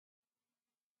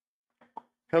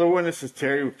Hello, everyone. This is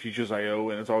Terry with Futures IO,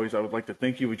 and as always, I would like to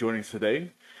thank you for joining us today.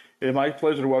 It is my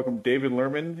pleasure to welcome David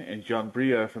Lerman and John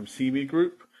Bria from CME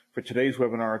Group for today's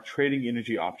webinar, Trading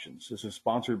Energy Options. This is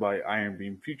sponsored by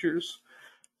Ironbeam Futures.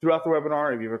 Throughout the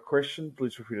webinar, if you have a question,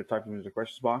 please feel free to type them into the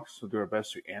questions box. We'll do our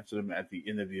best to answer them at the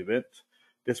end of the event.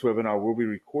 This webinar will be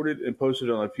recorded and posted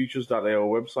on the futures.io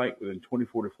website within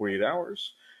 24 to 48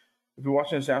 hours. If you're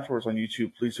watching this afterwards on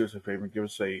YouTube, please do us a favor and give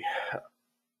us a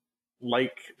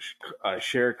like,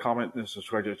 share, comment, and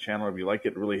subscribe to the channel. If you like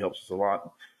it, it really helps us a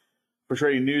lot. For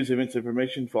trading news, events,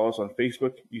 information, follow us on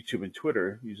Facebook, YouTube, and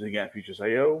Twitter using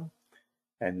 @FuturesIO.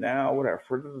 And now, without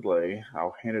further delay,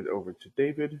 I'll hand it over to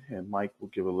David, and Mike will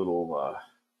give a little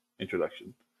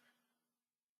introduction.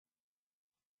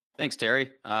 Thanks, Terry.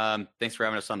 Thanks for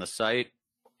having us on the site,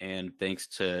 and thanks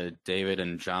to David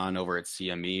and John over at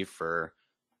CME for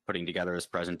putting together this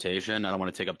presentation. I don't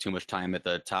want to take up too much time at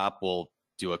the top. We'll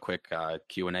do a quick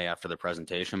Q&A after the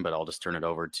presentation, but I'll just turn it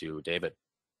over to David.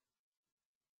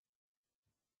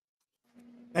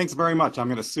 Thanks very much. I'm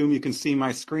going to assume you can see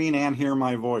my screen and hear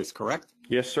my voice, correct?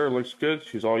 Yes, sir. Looks good.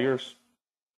 She's all yours.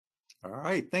 All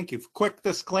right. Thank you. Quick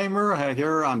disclaimer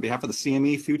here on behalf of the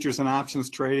CME, futures and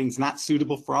options trading is not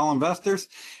suitable for all investors,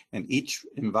 and each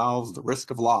involves the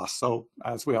risk of loss. So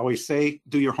as we always say,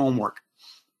 do your homework.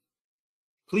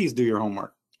 Please do your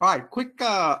homework. All right. Quick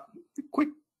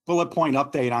bullet point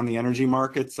update on the energy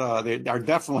markets. They've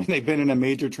been in a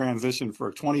major transition.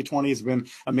 For 2020 has been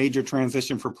a major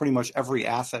transition for pretty much every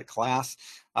asset class.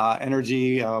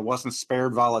 Energy wasn't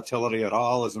spared volatility at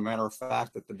all. As a matter of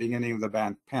fact, at the beginning of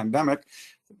the pandemic,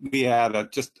 we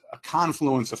had just a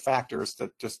confluence of factors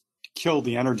that just killed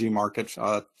the energy market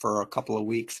for a couple of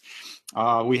weeks.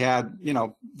 We had,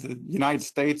 the United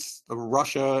States,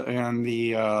 Russia, and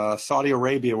the Saudi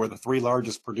Arabia were the three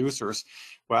largest producers.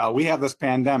 Well, we have this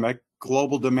pandemic,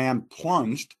 global demand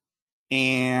plunged,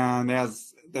 and at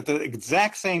the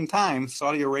exact same time,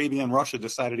 Saudi Arabia and Russia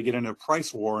decided to get into a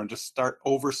price war and just start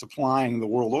oversupplying the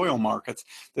world oil markets.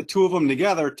 The two of them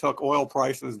together took oil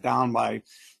prices down by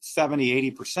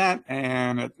 70, 80%,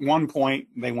 and at one point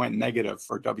they went negative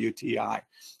for WTI.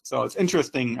 So it's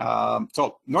interesting.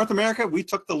 So North America, we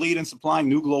took the lead in supplying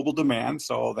new global demand,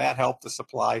 so that helped the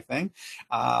supply thing.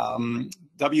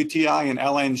 WTI and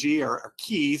LNG are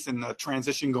keys in the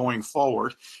transition going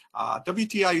forward.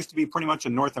 WTI used to be pretty much a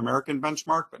North American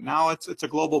benchmark, but now it's a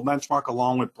global benchmark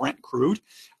along with Brent crude.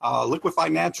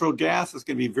 Liquefied natural gas is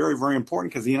going to be very, very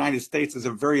important because the United States is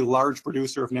a very large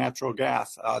producer of natural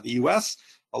gas. The U.S.,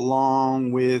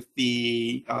 along with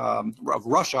of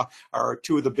Russia, are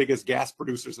two of the biggest gas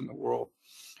producers in the world.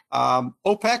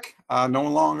 OPEC, no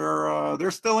longer,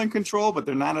 they're still in control, but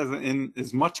they're not in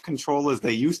as much control as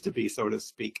they used to be, so to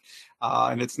speak.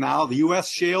 And it's now the U.S.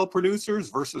 shale producers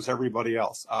versus everybody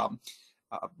else.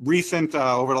 Recent,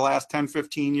 over the last 10,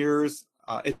 15 years,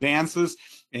 advances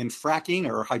in fracking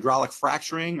or hydraulic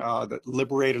fracturing that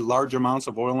liberated large amounts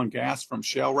of oil and gas from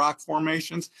shale rock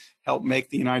formations helped make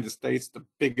the United States the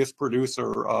biggest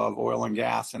producer of oil and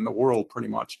gas in the world, pretty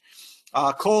much.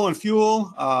 Coal and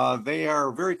fuel, they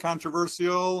are very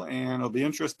controversial, and it'll be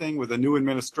interesting with a new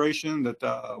administration that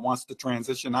wants to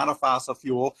transition out of fossil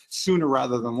fuel sooner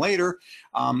rather than later.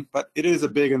 But it is a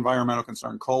big environmental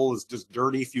concern. Coal is just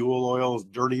dirty. Fuel oil is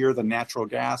dirtier than natural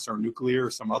gas or nuclear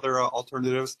or some other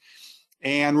alternatives.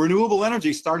 And renewable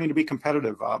energy is starting to be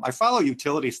competitive. I follow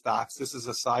utility stocks. This is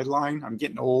a sideline. I'm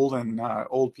getting old, and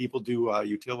old people do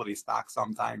utility stocks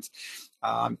sometimes.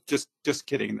 Just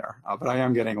kidding there, but I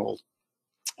am getting old.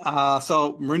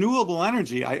 So renewable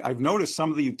energy, I've noticed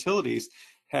some of the utilities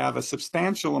have a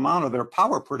substantial amount of their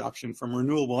power production from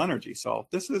renewable energy. So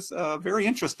this is very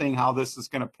interesting how this is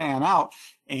going to pan out.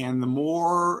 And the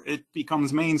more it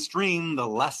becomes mainstream, the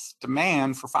less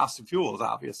demand for fossil fuels,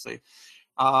 obviously.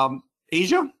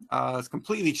 Asia has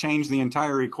completely changed the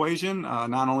entire equation,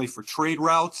 not only for trade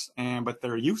routes, but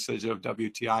their usage of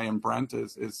WTI and Brent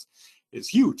is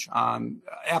huge.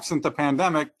 Absent the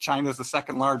pandemic, China is the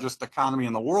second largest economy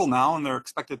in the world now, and they're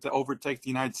expected to overtake the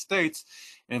United States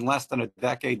in less than a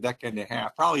decade and a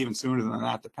half, probably even sooner than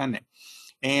that, depending.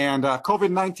 And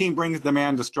COVID-19 brings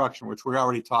demand destruction, which we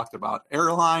already talked about.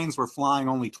 Airlines were flying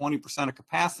only 20% of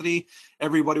capacity.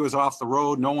 Everybody was off the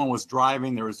road. No one was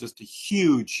driving. There was just a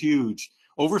huge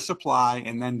oversupply,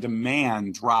 and then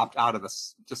demand dropped out of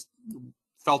this, just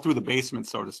fell through the basement,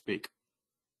 so to speak.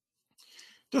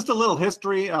 Just a little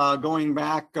history going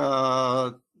back,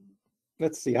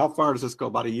 let's see, how far does this go?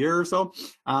 About a year or so.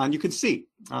 And you can see,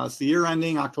 it's the year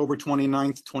ending October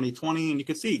 29th, 2020, and you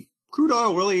can see crude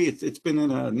oil really, it's been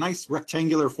in a nice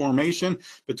rectangular formation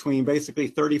between basically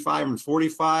 35 and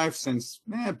 45 since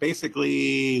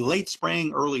basically late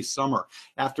spring, early summer,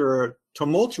 after a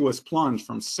tumultuous plunge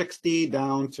from 60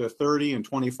 down to 30 and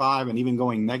 25 and even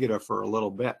going negative for a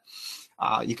little bit.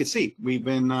 You can see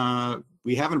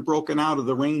we haven't broken out of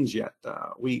the range yet.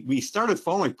 We started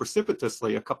falling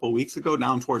precipitously a couple of weeks ago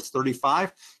down towards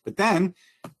 35, but then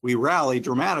we rallied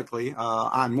dramatically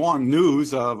on one,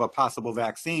 news of a possible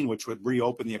vaccine, which would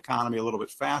reopen the economy a little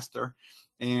bit faster,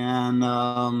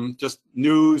 and just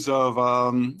news of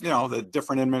the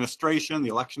different administration, the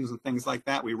elections and things like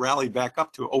that. We rallied back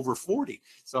up to over 40.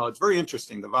 So it's very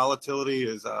interesting. The volatility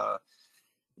is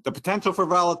the potential for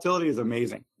volatility is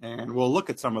amazing. And we'll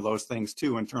look at some of those things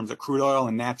too in terms of crude oil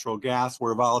and natural gas,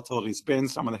 where volatility's been,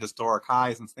 some of the historic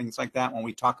highs and things like that when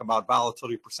we talk about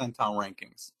volatility percentile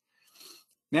rankings.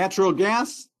 Natural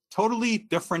gas, totally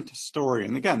different story.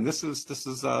 And again, this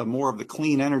is more of the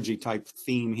clean energy type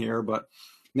theme here, but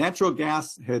natural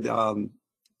gas had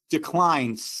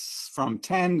declined from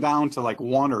 10 down to like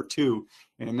 1 or 2,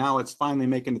 and now it's finally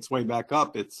making its way back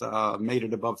up. It's made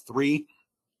it above 3.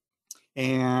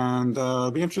 And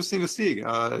it'll be interesting to see,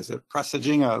 is it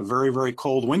presaging a very, very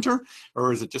cold winter,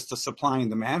 or is it just a supply and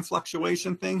demand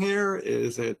fluctuation thing here?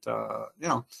 Is it,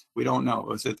 we don't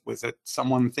know. Was it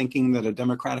someone thinking that a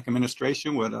Democratic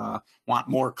administration would want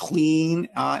more clean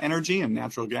energy, and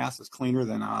natural gas is cleaner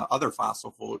than other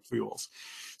fossil fuels?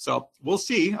 So we'll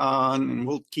see, and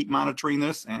we'll keep monitoring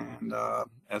this and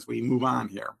as we move on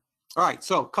here. All right,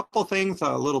 so a couple things,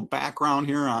 a little background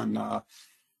here on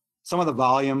some of the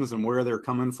volumes and where they're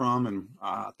coming from and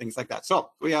things like that.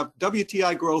 So we have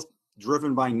WTI growth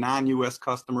driven by non-US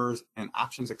customers and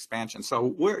options expansion. So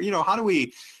where, how do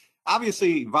we,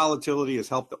 obviously volatility has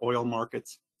helped the oil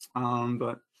markets,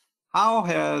 but how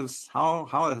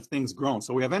have things grown?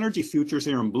 So we have energy futures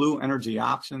here in blue, energy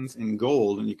options in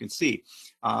gold, and you can see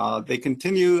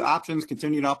options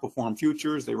continue to outperform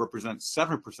futures. They represent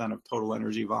 7% of total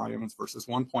energy volumes versus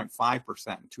 1.5%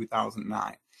 in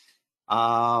 2009.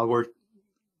 We're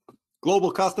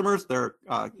global customers, they're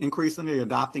increasingly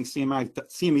adopting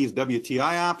CME's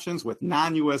WTI options, with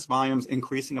non-US volumes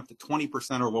increasing up to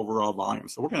 20% of overall volume.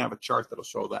 So we're going to have a chart that'll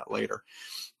show that later.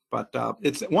 But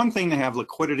it's one thing to have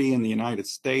liquidity in the United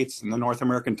States, in the North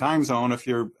American time zone. If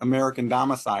you're American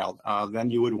domiciled, then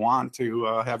you would want to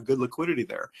have good liquidity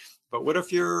there. But what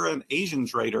if you're an Asian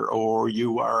trader, or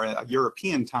you are a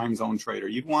European time zone trader?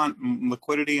 You'd want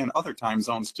liquidity in other time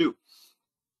zones too.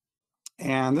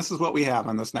 And this is what we have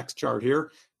on this next chart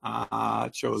here.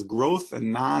 It shows growth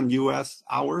in non-US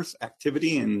hours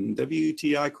activity in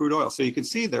WTI crude oil. So you can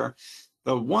see there,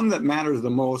 the one that matters the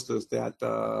most is that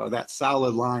that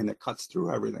solid line that cuts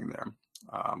through everything there.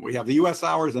 We have the US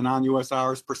hours, the non-US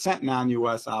hours, percent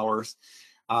non-US hours.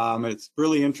 It's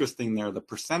really interesting there. The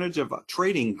percentage of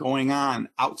trading going on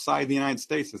outside the United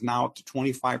States is now up to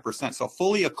 25%. So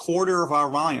fully a quarter of our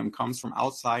volume comes from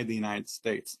outside the United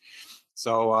States.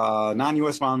 So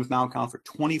non-US volumes now account for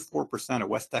 24% of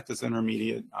West Texas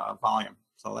Intermediate volume.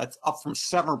 So that's up from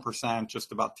 7%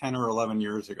 just about 10 or 11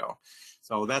 years ago.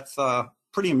 So that's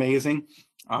pretty amazing.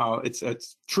 It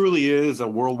truly is a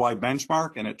worldwide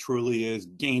benchmark, and it truly is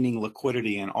gaining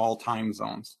liquidity in all time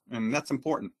zones. And that's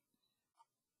important.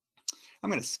 I'm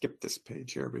going to skip this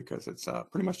page here because it's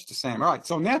pretty much the same. All right,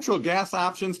 so natural gas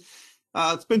options.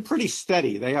 It's been pretty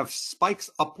steady. They have spikes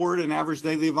upward in average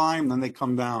daily volume, then they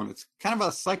come down. It's kind of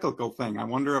a cyclical thing. I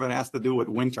wonder if it has to do with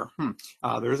winter.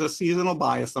 There's a seasonal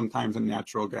bias sometimes in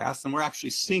natural gas, and we're actually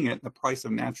seeing it in the price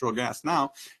of natural gas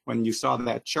now when you saw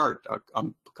that chart a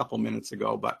couple minutes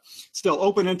ago. But still,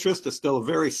 open interest is still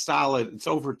very solid. It's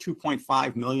over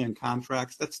 2.5 million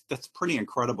contracts. That's pretty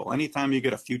incredible. Anytime you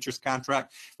get a futures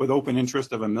contract with open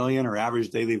interest of 1 million or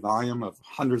average daily volume of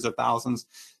hundreds of thousands,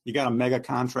 you got a mega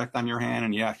contract on your hand,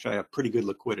 and you actually have pretty good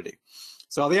liquidity.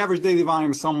 So the average daily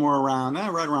volume is somewhere around,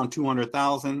 right around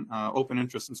 200,000. Open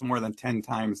interest is more than 10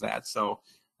 times that. So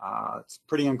it's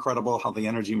pretty incredible how the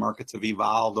energy markets have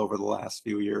evolved over the last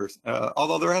few years.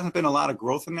 Although there hasn't been a lot of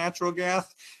growth in natural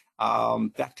gas,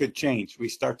 that could change. We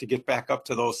start to get back up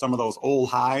to some of those old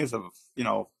highs of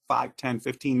 5, 10,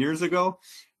 15 years ago.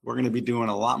 We're going to be doing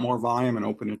a lot more volume, and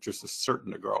open interest is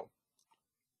certain to grow.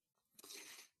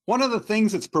 One of the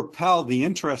things that's propelled the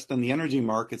interest in the energy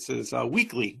markets is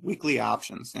weekly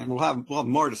options, and we'll have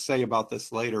more to say about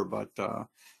this later. But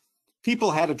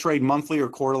people had to trade monthly or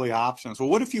quarterly options. Well,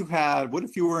 what if you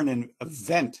were an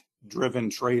event-driven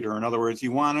trader? In other words,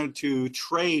 you wanted to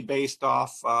trade based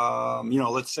off,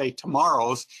 let's say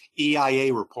tomorrow's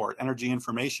EIA report, Energy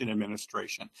Information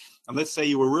Administration, and let's say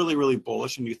you were really, really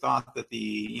bullish, and you thought that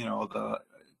the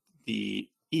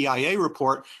EIA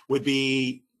report would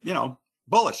be, you know,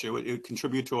 bullish. It would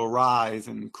contribute to a rise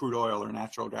in crude oil or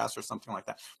natural gas or something like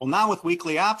that. Well, now with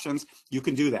weekly options, you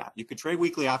can do that. You can trade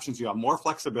weekly options. You have more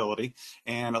flexibility,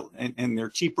 and they're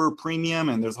cheaper premium,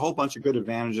 and there's a whole bunch of good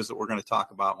advantages that we're going to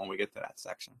talk about when we get to that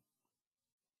section.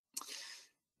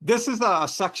 This is a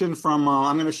section from,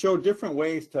 I'm going to show different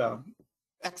ways to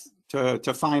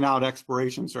find out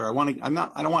expirations. Or I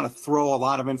don't want to throw a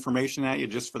lot of information at you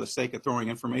just for the sake of throwing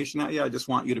information at you. I just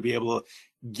want you to be able to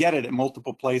get it at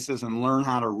multiple places and learn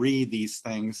how to read these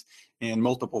things in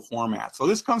multiple formats. So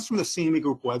this comes from the CME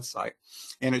Group website,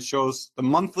 and it shows the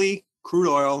monthly crude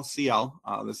oil CL.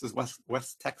 This is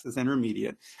West Texas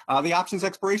Intermediate, the options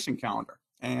expiration calendar.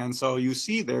 And so you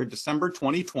see there, December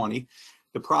 2020.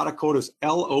 The product code is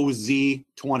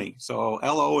LOZ20. So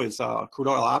LO is crude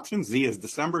oil options, Z is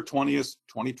December 20th,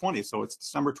 2020. So it's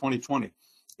December 2020.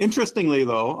 Interestingly,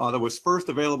 though, that was first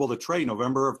available to trade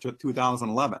November of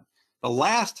 2011. The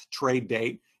last trade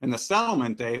date and the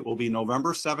settlement date will be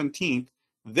November 17th,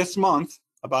 this month,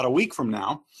 about a week from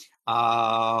now,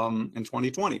 in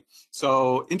 2020.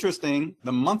 So interesting,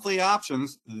 the monthly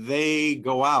options, they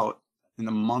go out in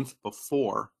the month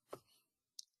before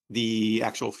the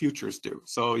actual futures do.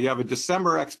 So you have a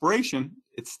December expiration,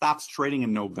 it stops trading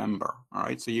in November. All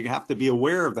right, so you have to be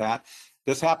aware of that.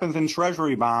 This happens in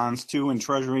treasury bonds too, and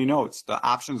treasury notes. The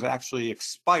options actually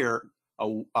expire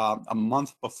a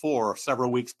month before, several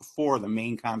weeks before the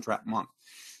main contract month.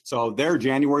 So they're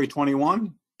January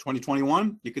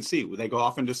 2021, you can see they go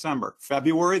off in December.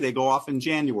 February, they go off in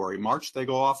January. March, they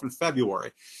go off in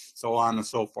February, so on and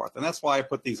so forth. And that's why I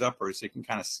put these up here so you can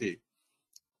kind of see.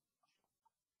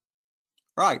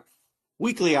 Right,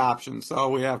 weekly options. So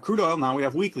we have crude oil, now we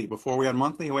have weekly. Before we had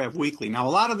monthly, we have weekly. Now a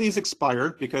lot of these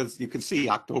expired because you can see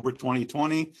October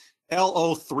 2020,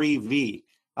 LO3V.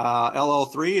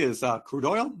 LO3 is crude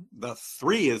oil, the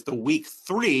 3 is the week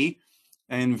 3,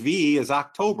 and V is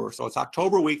October. So it's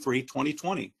October week 3,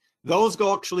 2020. Those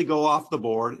actually go off the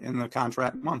board in the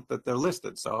contract month that they're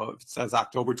listed. So if it says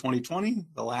October 2020,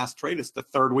 the last trade is the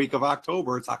 3rd week of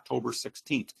October, it's October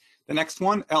 16th. The next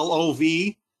one,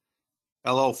 LO4V,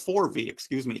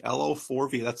 excuse me,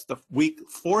 LO4V, that's the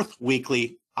 4th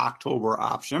weekly October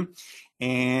option,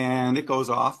 and it goes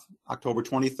off October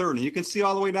 23rd. And you can see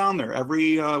all the way down there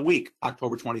every week,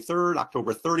 October 23rd,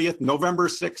 October 30th, November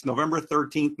 6th, November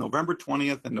 13th, November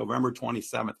 20th, and November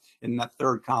 27th in that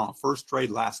 3rd column, first trade,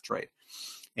 last trade.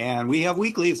 And we have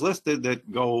weeklies listed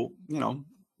that go, you know,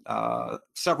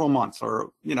 several months,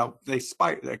 or, you know, they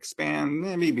expand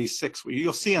maybe 6 weeks.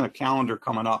 You'll see in a calendar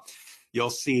coming up, you'll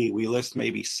see we list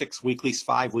maybe 6 weeklies,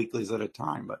 5 weeklies at a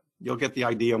time, but you'll get the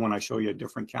idea when I show you a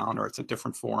different calendar. It's a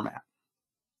different format.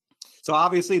 So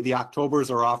obviously the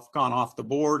Octobers are gone off the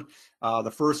board.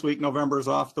 The 1st week November is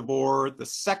off the board. The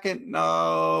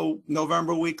 2nd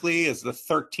November weekly is the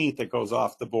 13th that goes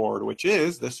off the board, which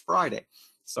is this Friday.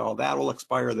 So that will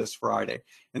expire this Friday.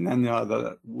 And then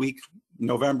the week,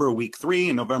 November week 3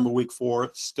 and November week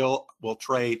 4 still will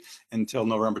trade until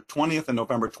November 20th and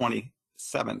November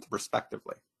 27th,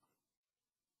 respectively.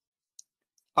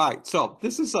 All right, so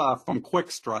this is from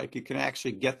QuickStrike. You can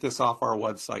actually get this off our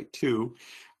website too.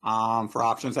 For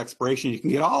options expiration, you can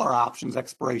get all our options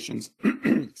expirations,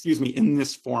 excuse me, in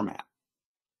this format.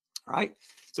 All right,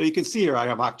 so you can see here I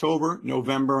have October,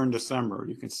 November, and December.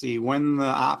 You can see when the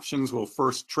options will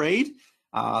first trade.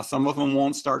 Some of them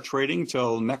won't start trading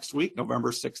till next week,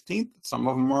 November 16th. Some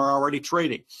of them are already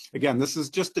trading. Again, this is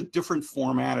just a different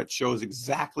format. It shows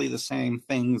exactly the same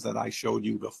things that I showed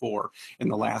you before in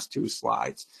the last 2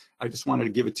 slides. I just wanted to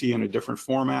give it to you in a different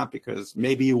format because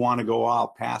maybe you want to go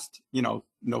out past, you know,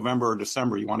 November or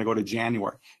December. You want to go to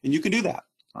January, and you can do that.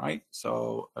 All right,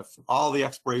 so if all the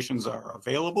expirations are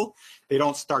available, they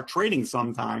don't start trading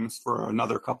sometimes for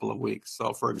another couple of weeks.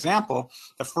 So for example,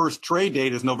 the first trade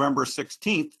date is November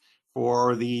 16th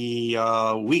for the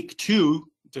week 2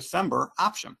 December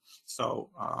option. So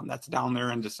that's down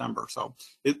there in December. So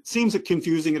it seems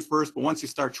confusing at first, but once you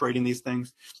start trading these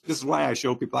things, this is why I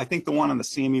show people. I think the one on the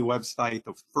CME website,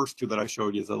 the first 2 that I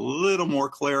showed you, is a little more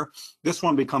clear. This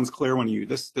one becomes clear when you,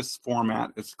 this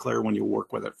format is clear when you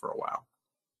work with it for a while.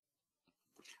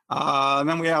 And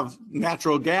then we have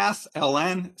natural gas,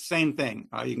 LN, same thing.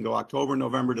 You can go October,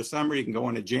 November, December. You can go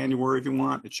into January if you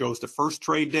want. It shows the first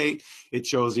trade date. It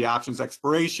shows the options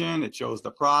expiration. It shows the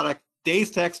product.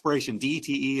 Days to expiration,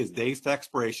 DTE is days to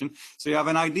expiration. So you have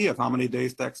an idea of how many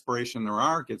days to expiration there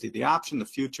are. It gives you the option, the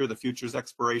future's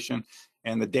expiration,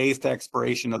 and the days to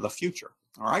expiration of the future.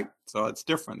 All right, so it's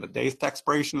different. The days to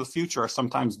expiration of the future are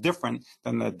sometimes different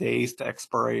than the days to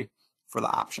expiry for the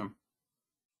option.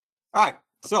 All right.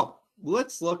 So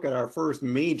let's look at our first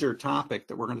major topic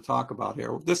that we're going to talk about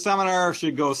here. This seminar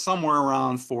should go somewhere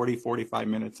around 40, 45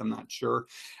 minutes. I'm not sure.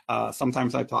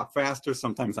 Sometimes I talk faster.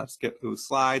 Sometimes I skip through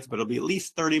slides, but it'll be at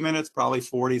least 30 minutes, probably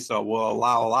 40. So we'll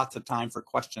allow lots of time for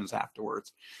questions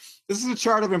afterwards. This is a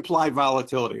chart of implied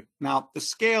volatility. Now, the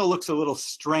scale looks a little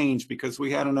strange because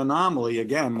we had an anomaly,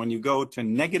 again, when you go to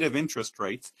negative interest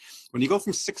rates. When you go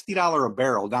from $60 a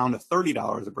barrel down to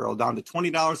 $30 a barrel, down to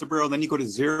 $20 a barrel, then you go to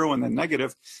zero and then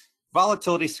negative,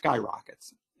 volatility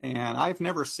skyrockets. And I've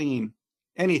never seen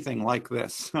anything like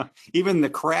this. Even the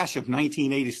crash of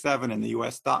 1987 in the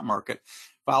US stock market,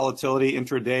 volatility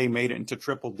intraday made it into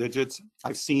triple digits.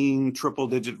 I've seen triple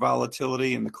digit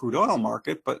volatility in the crude oil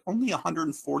market, but only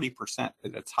 140% at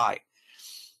its high.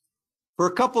 For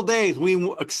a couple days,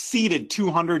 we exceeded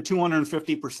 200,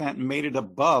 250% and made it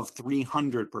above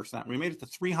 300%. We made it to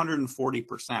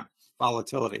 340%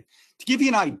 volatility. To give you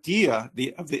an idea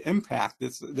of the impact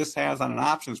this has on an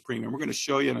options premium, we're going to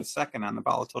show you in a second on the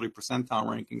volatility percentile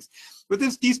rankings. But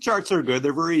these charts are good.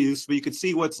 They're very useful. You can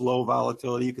see what's low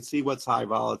volatility. You can see what's high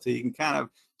volatility. You can kind of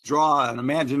draw an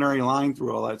imaginary line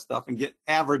through all that stuff and get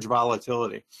average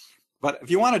volatility. But if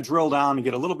you want to drill down and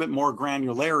get a little bit more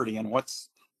granularity in what's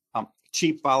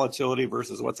cheap volatility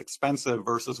versus what's expensive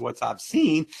versus what's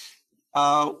obscene,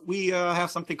 we have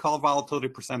something called volatility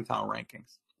percentile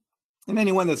rankings. And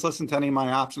anyone that's listened to any of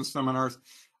my options seminars,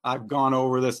 I've gone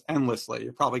over this endlessly.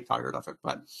 You're probably tired of it,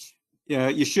 but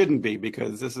you shouldn't be,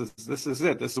 because this is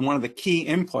it. This is one of the key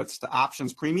inputs to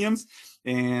options premiums.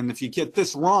 And if you get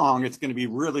this wrong, it's going to be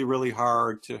really, really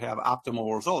hard to have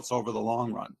optimal results over the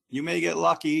long run. You may get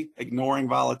lucky ignoring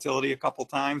volatility a couple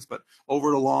times, but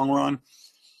over the long run,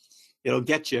 it'll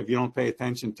get you if you don't pay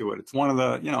attention to it. It's one of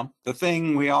the, the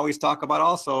thing we always talk about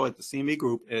also at the CME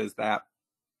Group is that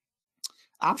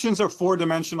options are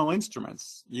four-dimensional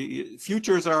instruments.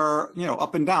 Futures are,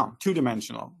 up and down,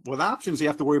 two-dimensional. With options, you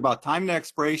have to worry about time to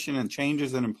expiration and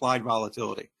changes in implied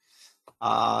volatility.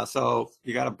 So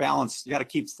you got to balance, you got to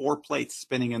keep four plates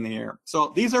spinning in the air.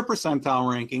 So these are percentile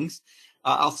rankings.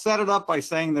 I'll set it up by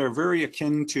saying they're very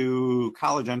akin to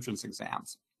college entrance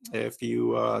exams. If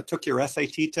you took your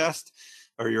SAT test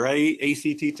or your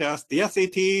ACT test, the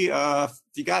SAT, if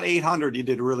you got 800, you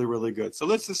did really, really good. So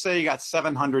let's just say you got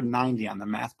 790 on the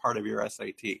math part of your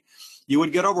SAT. You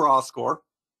would get a raw score,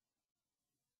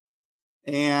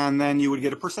 and then you would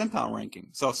get a percentile ranking.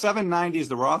 So 790 is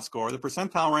the raw score. The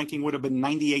percentile ranking would have been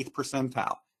 98th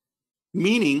percentile,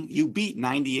 meaning you beat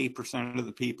 98% of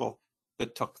the people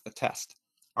that took the test.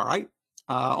 All right?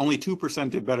 Only 2%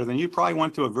 did better than you. Probably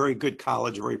went to a very good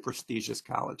college, a very prestigious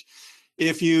college.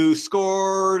 If you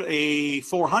scored a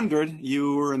 400,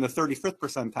 you were in the 35th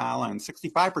percentile, and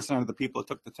 65% of the people that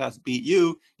took the test beat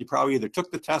you. You probably either took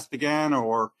the test again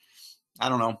or, I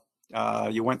don't know,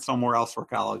 you went somewhere else for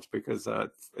college, because at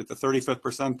the 35th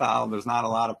percentile, there's not a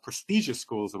lot of prestigious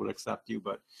schools that would accept you,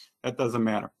 but that doesn't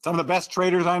matter. Some of the best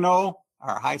traders I know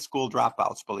are high school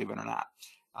dropouts, believe it or not.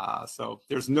 So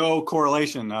there's no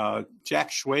correlation.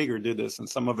 Jack Schwager did this in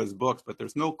some of his books, but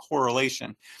there's no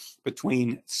correlation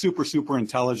between super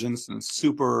intelligence and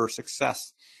super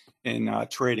success in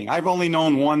trading. I've only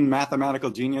known one mathematical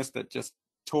genius that just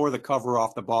tore the cover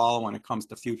off the ball when it comes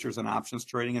to futures and options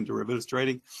trading and derivatives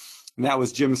trading, and that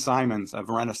was Jim Simons of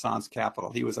Renaissance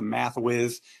Capital. He was a math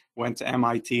whiz, went to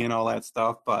MIT and all that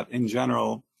stuff, but in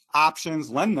general,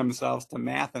 options lend themselves to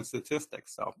math and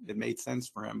statistics, so it made sense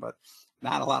for him, but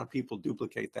not a lot of people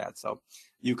duplicate that. So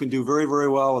you can do very, very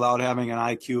well without having an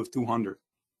IQ of 200.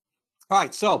 All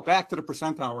right, so back to the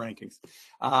percentile rankings.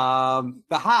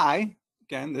 The high,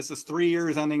 again, this is 3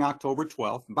 years ending October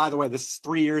 12th. And by the way, this is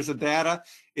 3 years of data.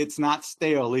 It's not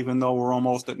stale, even though we're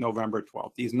almost at November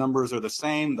 12th. These numbers are the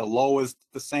same. The low is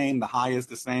the same. The high is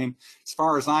the same. As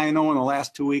far as I know, in the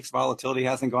last 2 weeks, volatility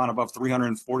hasn't gone above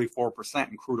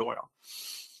 344% in crude oil.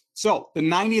 So the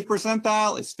 90th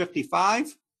percentile is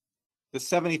 55. The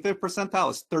 75th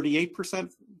percentile is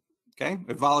 38%. Okay,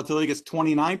 if volatility gets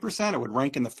 29%, it would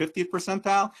rank in the 50th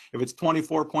percentile. If it's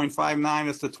 24.59,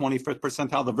 it's the 25th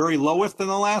percentile. The very lowest in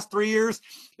the last 3 years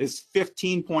is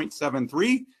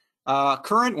 15.73.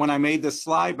 Current, when I made this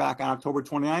slide back on October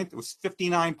 29th, it was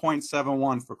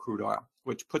 59.71 for crude oil,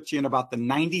 which puts you in about the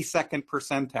 92nd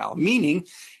percentile, meaning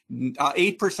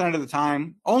 8% of the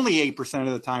time, only 8%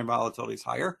 of the time volatility is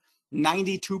higher,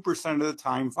 92% of the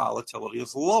time volatility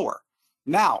is lower.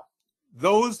 Now,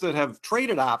 those that have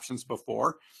traded options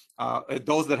before,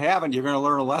 those that haven't, you're going to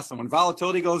learn a lesson. When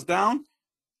volatility goes down,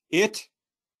 it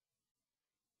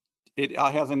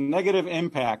has a negative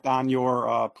impact on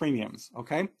your premiums,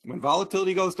 okay? When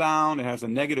volatility goes down, it has a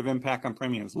negative impact on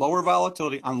premiums. Lower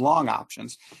volatility on long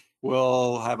options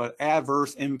will have an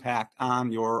adverse impact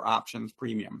on your options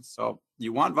premium. So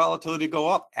you want volatility to go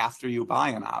up after you buy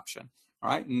an option, all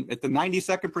right? And at the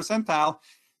 92nd percentile,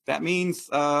 that means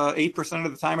 8%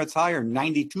 of the time it's higher,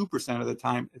 92% of the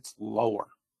time it's lower.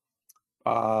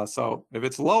 So if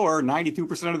it's lower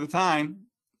 92% of the time,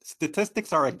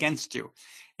 statistics are against you.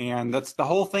 And that's the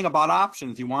whole thing about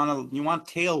options. You want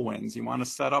tailwinds. You want to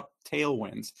set up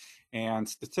tailwinds. And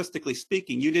statistically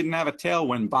speaking, you didn't have a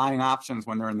tailwind buying options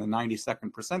when they're in the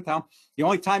 92nd percentile. The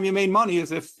only time you made money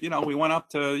is if, we went up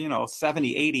to,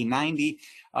 70, 80,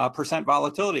 90%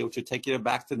 volatility, which would take you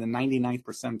back to the 99th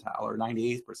percentile or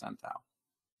 98th percentile.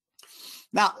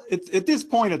 Now, at this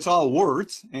point, it's all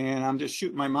words, and I'm just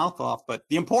shooting my mouth off. But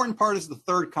the important part is the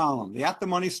third column, the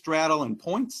at-the-money straddle in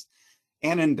points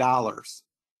and in dollars.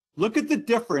 Look at the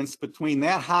difference between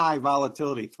that high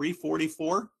volatility,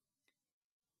 344.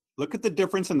 Look at the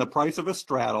difference in the price of a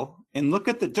straddle, and look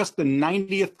at just the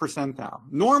 90th percentile.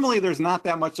 Normally, there's not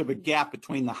that much of a gap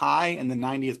between the high and the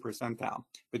 90th percentile.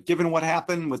 But given what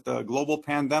happened with the global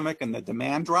pandemic and the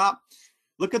demand drop,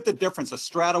 look at the difference. A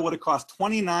straddle would have cost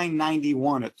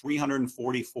 $29.91 at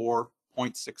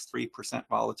 344.63%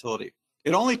 volatility.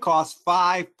 It only costs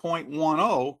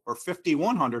 $5.10 or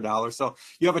 $5,100. So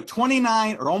you have a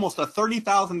 $29 or almost a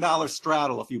 $30,000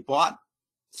 straddle if you bought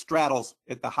straddles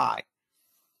at the high.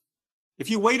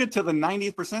 If you waited to the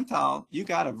 90th percentile, you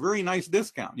got a very nice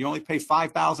discount. You only pay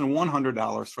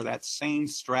 $5,100 for that same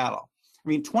straddle. I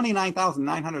mean,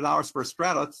 $29,900 for a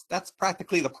straddle, that's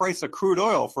practically the price of crude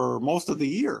oil for most of the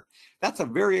year. That's a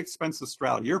very expensive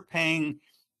straddle. You're paying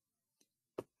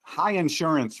high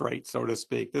insurance rate, so to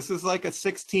speak. This is like a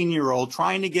 16-year-old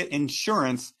trying to get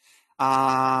insurance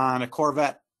on a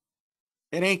Corvette.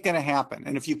 It ain't going to happen.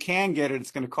 And if you can get it, it's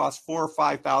going to cost $4,000 or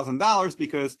 $5,000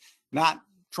 because not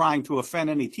trying to offend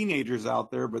any teenagers out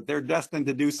there, but they're destined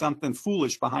to do something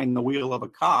foolish behind the wheel of a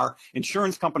car.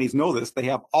 Insurance companies know this. They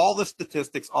have all the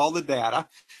statistics, all the data,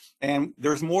 and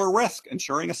there's more risk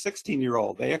insuring a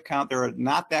 16-year-old. They're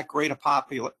not that great a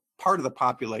part of the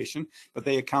population, but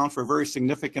they account for a very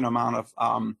significant amount of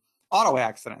auto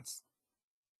accidents,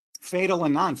 fatal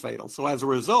and non-fatal. So as a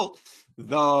result,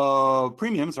 the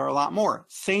premiums are a lot more.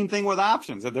 Same thing with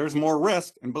options. If there's more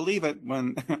risk, and believe it,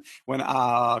 when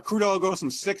crude oil goes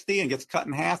from 60 and gets cut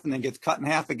in half and then gets cut in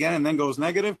half again and then goes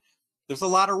negative, there's a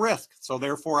lot of risk. So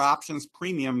therefore, options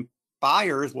premium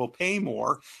buyers will pay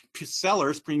more.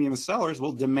 Premium sellers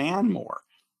will demand more.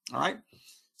 All right.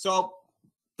 So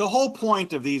the whole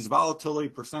point of these volatility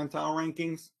percentile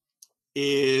rankings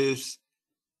is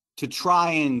to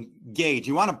try and gauge.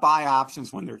 You want to buy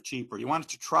options when they're cheaper. You want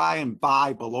to try and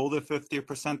buy below the 50th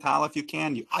percentile if you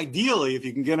can. Ideally, if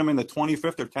you can get them in the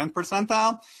 25th or 10th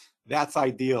percentile, that's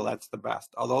ideal. That's the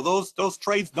best. Although those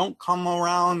trades don't come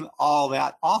around all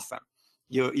that often.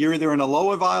 You're either in a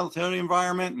lower volatility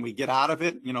environment and we get out of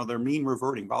it, they're mean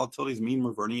reverting. Volatility is mean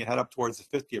reverting. You head up towards the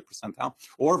 50th percentile,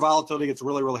 or volatility gets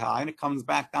really, really high and it comes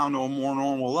back down to a more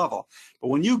normal level. But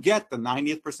when you get the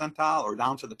 90th percentile or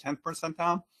down to the 10th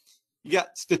percentile, you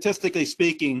got, statistically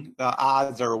speaking, the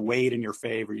odds are weighed in your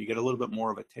favor. You get a little bit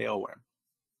more of a tailwind.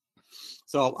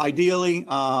 So ideally,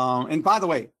 and by the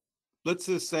way, let's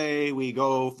just say we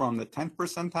go from the 10th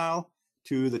percentile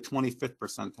to the 25th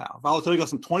percentile. Volatility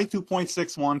goes from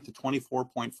 22.61 to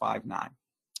 24.59.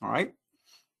 All right.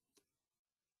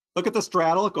 Look at the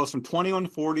straddle. It goes from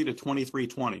 2140 to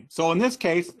 2320. So in this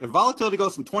case, if volatility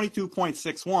goes from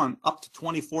 22.61 up to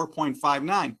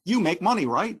 24.59, you make money,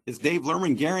 right? Does Dave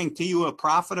Lerman guarantee you a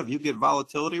profit if you get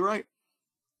volatility right?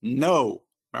 No.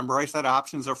 Remember I said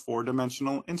options are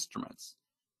four-dimensional instruments.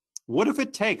 What if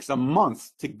it takes a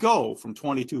month to go from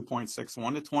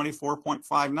 22.61 to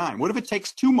 24.59? What if it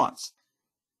takes 2 months?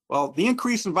 Well, the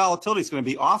increase in volatility is going to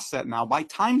be offset now by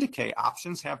time decay.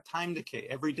 Options have time decay.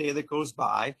 Every day that goes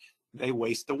by, they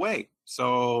waste away.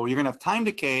 So you're going to have time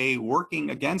decay working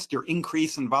against your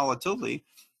increase in volatility.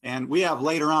 And we have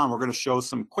later on, we're going to show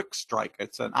some QuickStrike.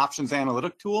 It's an options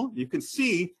analytic tool. You can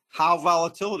see how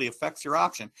volatility affects your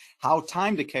option, how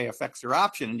time decay affects your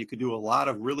option, and you can do a lot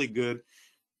of really good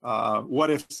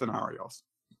what-if scenarios.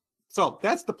 So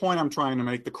that's the point I'm trying to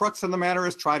make. The crux of the matter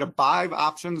is try to buy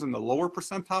options in the lower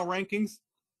percentile rankings.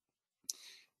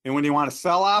 And when you want to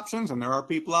sell options, and there are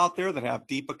people out there that have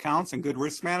deep accounts and good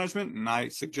risk management, and I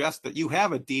suggest that you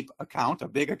have a deep account, a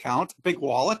big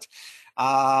wallet,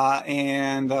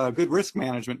 and good risk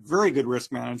management, very good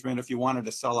risk management if you wanted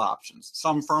to sell options.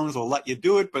 Some firms will let you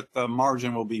do it, but the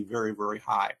margin will be very, very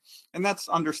high. And that's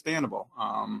understandable.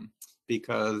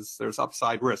 Because there's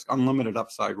upside risk, unlimited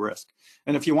upside risk.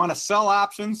 And if you want to sell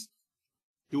options,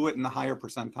 do it in the higher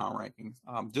percentile rankings.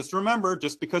 Just remember,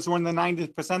 just because we're in the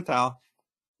 90th percentile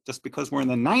Just because we're in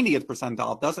the 90th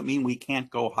percentile doesn't mean we can't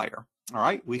go higher. All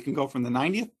right, we can go from the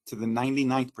 90th to the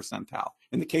 99th percentile.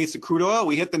 In the case of crude oil,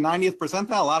 we hit the 90th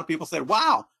percentile. A lot of people said,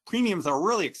 wow, premiums are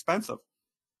really expensive.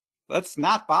 Let's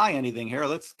not buy anything here.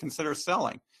 Let's consider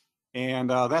selling. And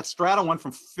that straddle went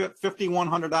from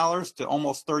 $5,100 to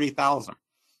almost $30,000.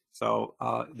 So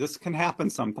this can happen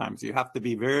sometimes. You have to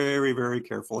be very, very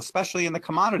careful, especially in the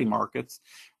commodity markets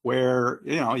where,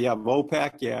 you know, you have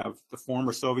OPEC, you have the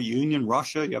former Soviet Union,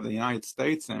 Russia, you have the United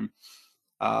States, and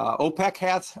OPEC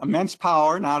has immense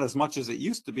power, not as much as it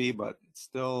used to be, but it's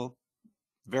still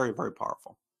very, very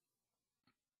powerful.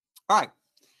 All right.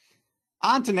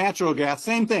 On to natural gas,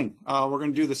 same thing. We're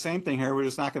going to do the same thing here. We're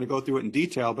just not going to go through it in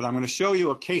detail, but I'm going to show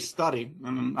you a case study.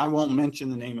 And I won't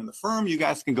mention the name of the firm. You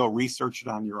guys can go research it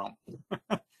on your own.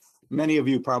 Many of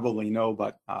you probably know,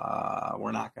 but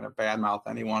we're not going to badmouth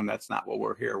anyone. That's not what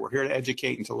we're here. We're here to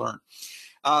educate and to learn.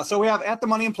 So we have at the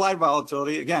money implied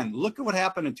volatility. Again, look at what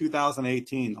happened in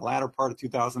 2018, the latter part of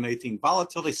 2018.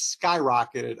 Volatility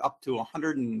skyrocketed up to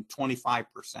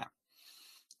 125%.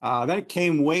 Then it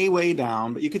came way, way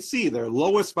down, but you could see their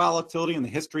lowest volatility in the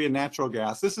history of natural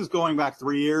gas. This is going back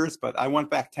 3 years, but I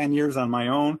went back 10 years on my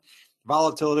own.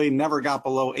 Volatility never got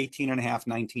below 18.5,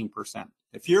 19%.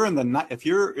 If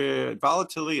you're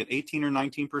volatility at 18 or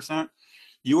 19%,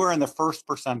 you are in the first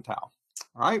percentile.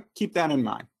 All right, keep that in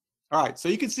mind. All right, so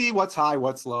you can see what's high,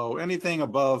 what's low. Anything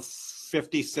above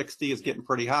 50, 60 is getting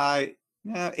pretty high.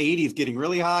 80 is getting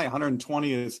really high.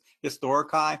 120 is historic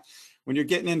high. When you're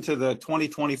getting into the 20,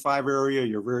 25 area,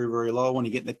 you're very, very low. When you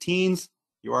get in the teens,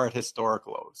 you are at historic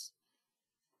lows.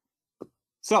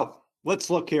 So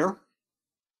let's look here.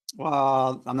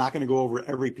 I'm not going to go over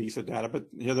every piece of data, but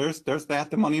here there's that,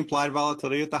 the money implied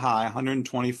volatility at the high,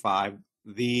 125.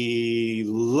 The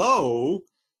low,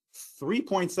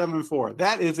 3.74.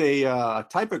 That is a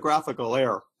typographical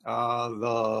error.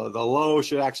 The low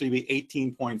should actually be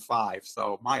 18.5.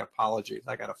 So my apologies.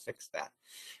 I got to fix that.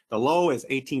 The low is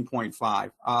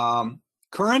 18.5.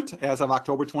 Current, as of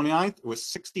October 29th, it was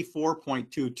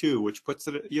 64.22, which puts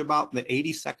it at about the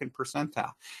 82nd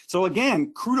percentile. So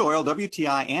again, crude oil,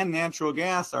 WTI, and natural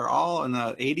gas are all in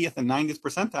the 80th and 90th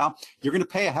percentile. You're going to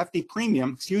pay a hefty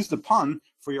premium, excuse the pun,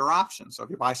 for your options. So if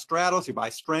you buy straddles, you buy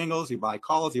strangles, you buy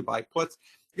calls, you buy puts,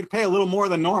 you're going to pay a little more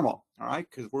than normal, all right,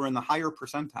 because we're in the higher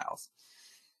percentiles.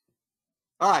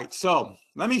 All right, so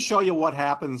let me show you what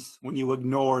happens when you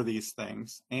ignore these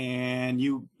things and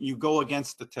you go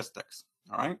against statistics,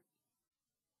 all right?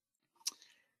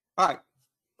 All right,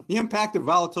 the impact of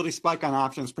volatility spike on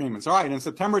options premiums. All right, in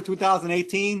September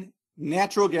 2018,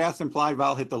 natural gas implied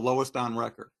vol hit the lowest on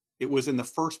record. It was in the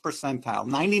first percentile.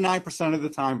 99% of the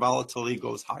time, volatility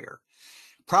goes higher.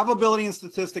 Probability and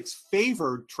statistics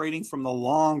favored trading from the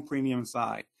long premium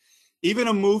side. Even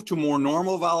a move to more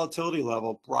normal volatility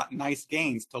level brought nice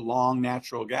gains to long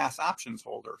natural gas options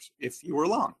holders if you were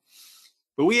long.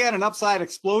 But we had an upside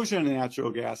explosion in natural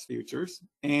gas futures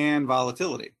and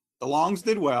volatility. The longs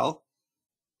did well.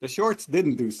 The shorts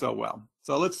didn't do so well.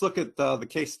 So let's look at the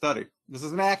case study. This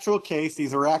is an actual case.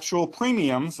 These are actual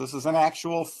premiums. This is an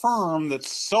actual firm that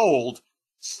sold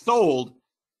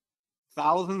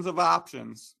thousands of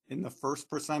options in the first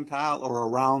percentile or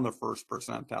around the first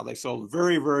percentile. They sold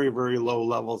very, very, very low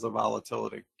levels of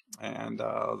volatility, and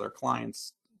their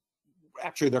clients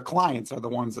are the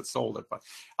ones that sold it. But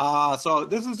so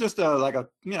this is just like a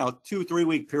 2-3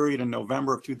 week period in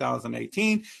November of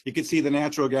 2018. You can see the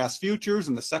natural gas futures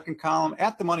in the second column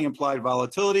at the money implied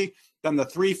volatility, then the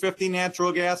 350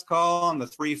 natural gas call and the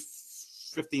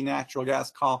 350 natural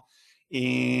gas call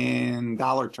in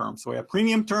dollar terms. So we have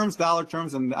premium terms, dollar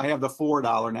terms, and I have the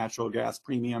 $4 natural gas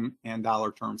premium and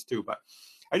dollar terms too. But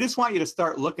I just want you to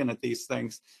start looking at these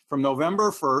things from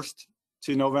November 1st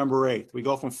to November 8th. We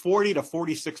go from 40 to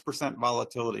 46%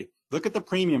 volatility. Look at the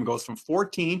premium goes from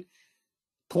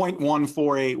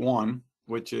 14.1481,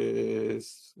 which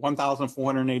is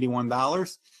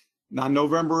 $1,481. On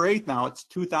November 8th, now it's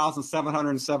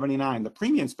 $2,779. The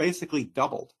premium's basically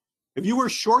doubled. If you were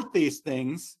short these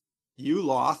things, you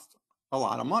lost a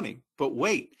lot of money. But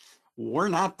wait, we're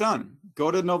not done.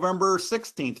 Go to November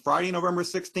 16th, Friday, November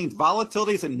 16th.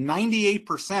 Volatility is at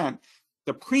 98%.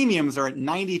 The premiums are at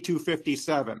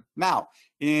 92.57. Now,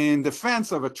 in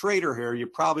defense of a trader here, you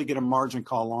probably get a margin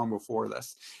call long before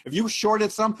this. If you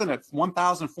shorted something at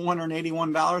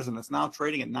 $1,481 and it's now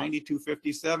trading at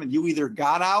 92.57, you either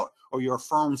got out or your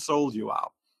firm sold you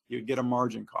out. You'd get a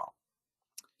margin call.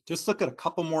 Just look at a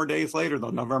couple more days later, though,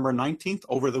 November 19th,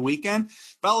 over the weekend,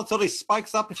 volatility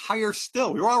spikes up higher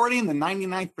still. We were already in the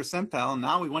 99th percentile, and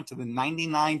now we went to the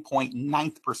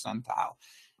 99.9th percentile.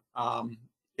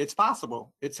 It's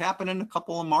possible. It's happened in a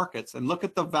couple of markets. And look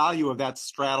at the value of that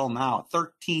straddle now,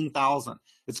 13,000.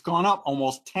 It's gone up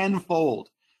almost tenfold.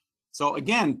 So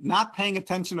again, not paying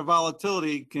attention to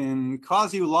volatility can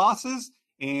cause you losses.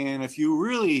 And if you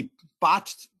really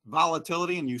botched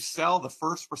volatility and you sell the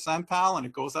first percentile and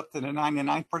it goes up to the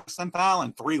 99th percentile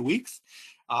in 3 weeks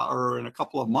or in a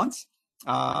couple of months,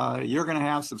 you're going to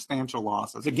have substantial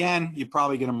losses. Again, you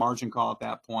probably get a margin call at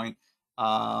that point.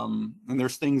 And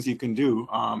there's things you can do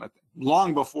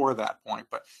long before that point.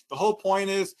 But the whole point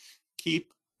is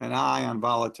keep an eye on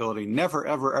volatility. Never,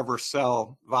 ever, ever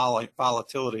sell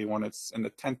volatility when it's in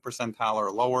the 10th percentile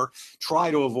or lower.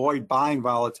 Try to avoid buying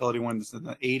volatility when it's in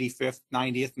the 85th,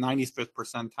 90th, 95th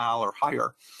percentile or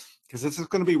higher, because this is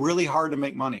going to be really hard to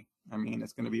make money. I mean,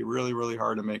 it's going to be really, really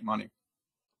hard to make money,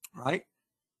 right?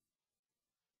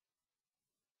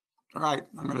 All right,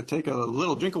 I'm going to take a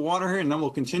little drink of water here, and then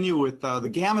we'll continue with the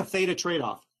gamma theta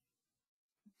trade-off.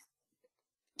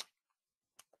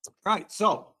 All right,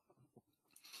 so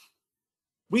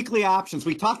weekly options.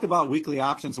 We talked about weekly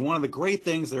options, and one of the great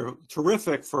things, they're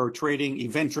terrific for trading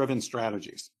event-driven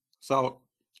strategies. So,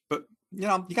 but you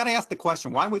know, you got to ask the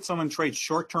question, why would someone trade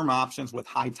short-term options with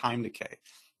high time decay?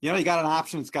 You know, you got an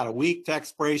option, it's got a week to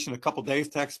expiration, a couple days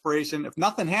to expiration. If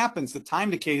nothing happens, the time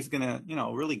decay is going to, you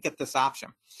know, really get this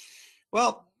option.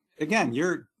 Well, again,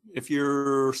 if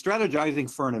you're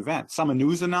strategizing for an event, some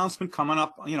news announcement coming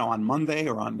up, you know, on Monday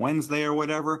or on Wednesday or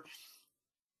whatever,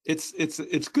 it's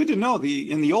good to know.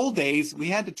 In the old days, we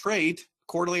had to trade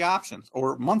quarterly options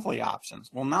or monthly options.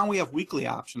 Well, now we have weekly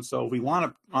options. So we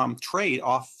want to trade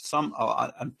off some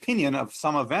opinion of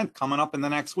some event coming up in the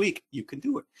next week. You can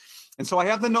do it. And so I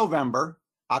have the November,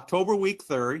 October week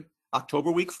 3,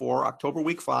 October week 4, October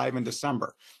week 5, and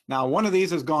December. Now, one of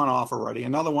these has gone off already.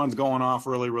 Another one's going off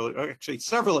really, actually,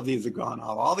 several of these have gone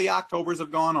off. All the Octobers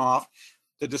have gone off.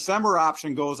 The December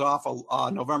option goes off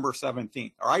November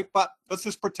 17th, all right? But let's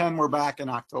just pretend we're back in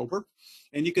October.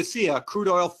 And you can see a crude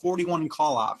oil 41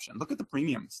 call option. Look at the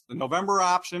premiums. The November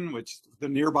option, which is the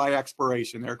nearby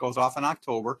expiration there, goes off in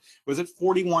October, was at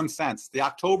 41 cents. The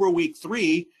October week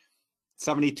 3,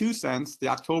 72 cents. The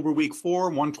October week 4,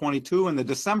 122, and the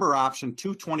December option,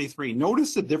 223.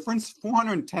 Notice the difference,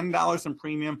 $410 in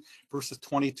premium versus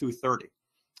 $22.30.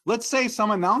 Let's say some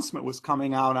announcement was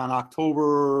coming out on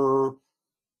October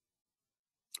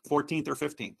 14th or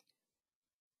 15th.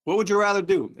 What would you rather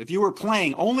do? If you were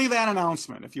playing only that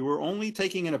announcement, if you were only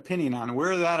taking an opinion on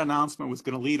where that announcement was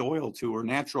going to lead oil to or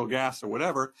natural gas or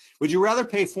whatever, would you rather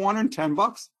pay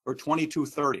 $410 or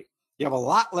 $22.30? You have a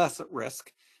lot less at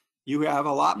risk. You have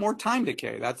a lot more time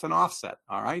decay. That's an offset,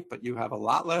 all right? But you have a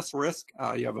lot less risk.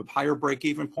 You have a higher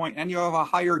break-even point, and you have a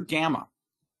higher gamma.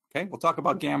 Okay, we'll talk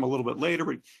about gamma a little bit later.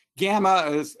 But gamma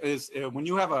is when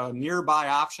you have a nearby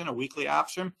option, a weekly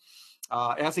option,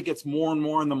 as it gets more and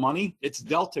more in the money, its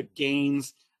delta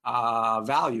gains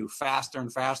value faster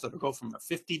and faster. It'll go from a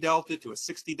 50 delta to a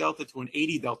 60 delta to an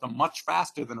 80 delta much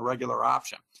faster than a regular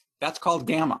option. That's called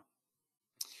gamma.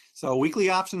 So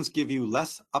weekly options give you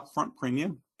less upfront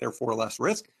premium, therefore less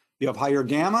risk. You have higher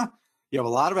gamma. You have a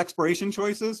lot of expiration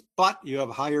choices, but you have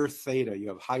higher theta. You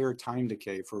have higher time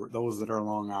decay for those that are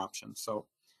long options. So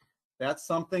that's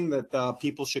something that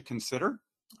people should consider.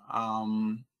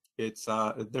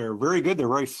 They're very good. They're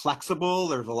very flexible.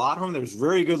 There's a lot of them. There's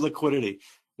very good liquidity.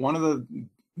 One of the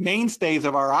mainstays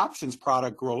of our options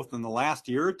product growth in the last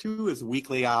year or two is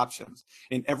weekly options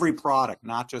in every product,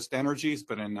 not just energies,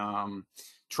 but in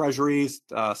treasuries,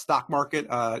 stock market,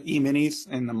 E-minis,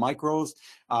 and the micros.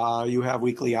 You have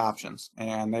weekly options,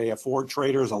 and they afford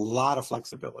traders a lot of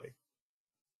flexibility.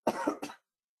 All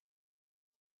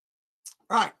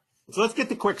right, so let's get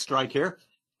to QuickStrike here.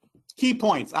 Key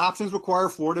points. Options require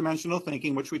four-dimensional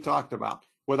thinking, which we talked about.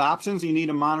 With options, you need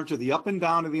to monitor the up and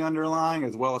down of the underlying,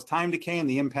 as well as time decay and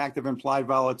the impact of implied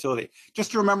volatility.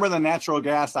 Just remember the natural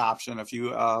gas option if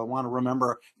you want to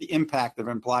remember the impact of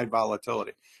implied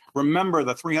volatility. Remember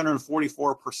the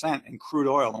 344% in crude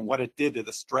oil and what it did to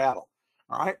the straddle.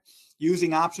 All right?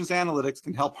 Using options analytics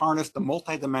can help harness the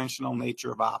multidimensional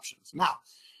nature of options. Now,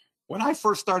 when I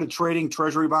first started trading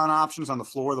treasury bond options on the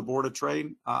floor of the board of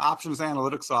trade, options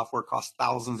analytics software cost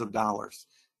thousands of dollars.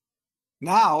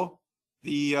 Now,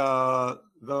 the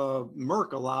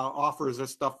Merck offers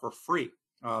this stuff for free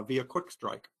via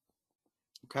QuickStrike.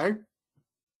 Okay?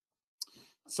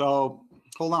 So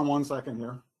hold on one second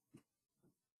here.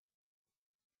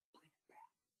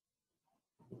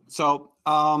 So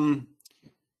let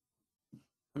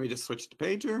me just switch the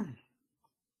page here.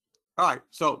 All right,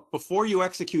 so before you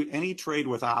execute any trade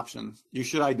with options, you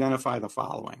should identify the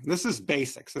following. This is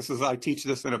basics. I teach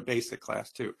this in a basic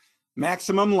class too.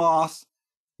 Maximum loss,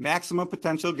 maximum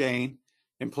potential gain,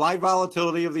 implied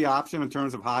volatility of the option in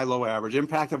terms of high, low, average,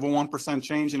 impact of a 1%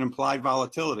 change in implied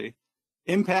volatility,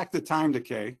 impact of time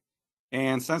decay,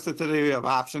 and sensitivity of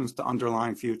options to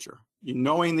underlying future.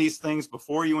 Knowing these things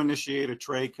before you initiate a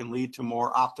trade can lead to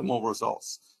more optimal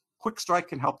results. QuickStrike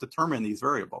can help determine these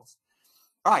variables.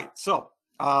 All right, so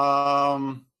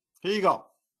here you go.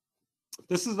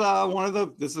 This is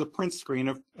this is a print screen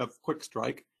of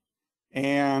QuickStrike,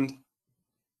 and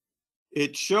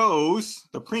it shows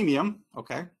the premium.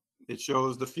 Okay, it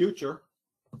shows the future.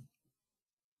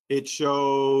 It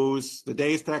shows the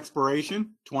days to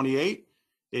expiration, 28.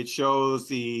 It shows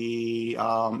the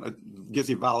gives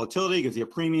you volatility, gives you a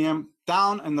premium.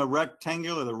 Down in the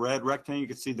rectangular, the red rectangle, you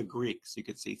can see the Greeks. You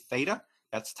can see theta.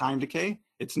 That's time decay.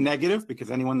 It's negative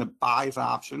because anyone that buys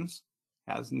options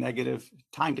has negative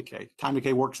time decay. Time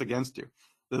decay works against you.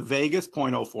 The Vegas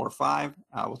 0.045.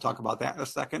 We'll talk about that in a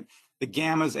second. The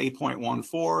gamma is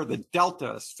 8.14. The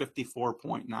delta is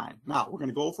 54.9. Now, we're going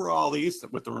to go over all these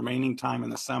with the remaining time in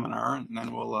the seminar, and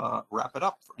then we'll wrap it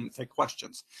up and take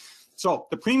questions. So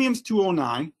the premium's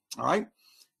 209, all right?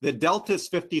 The delta is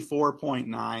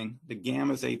 54.9. The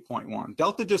gamma is 8.1.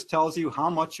 Delta just tells you how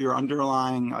much your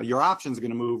underlying, your option is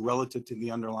going to move relative to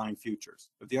the underlying futures.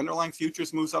 If the underlying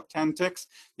futures moves up 10 ticks,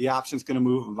 the option is going to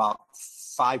move about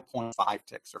 5.5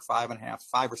 ticks or 5.5,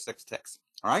 5 or 6 ticks,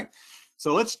 all right?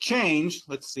 So let's change,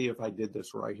 let's see if I did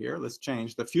this right here. Let's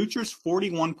change the futures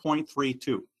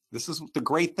 41.32. This is the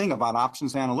great thing about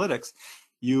options analytics.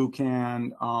 You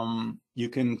can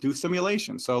do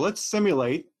simulation. So let's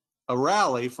simulate a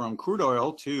rally from crude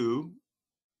oil to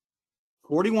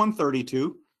 41.32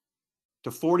 to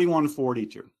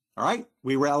 41.42. All right,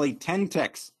 we rallied 10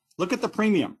 ticks. Look at the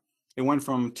premium. It went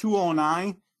from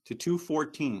 209 to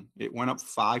 214. It went up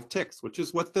 5 ticks, which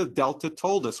is what the delta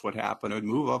told us would happen. It would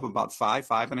move up about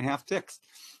 5.5 ticks.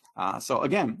 So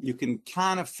again, you can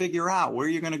kind of figure out where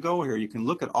you're going to go here. You can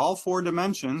look at all 4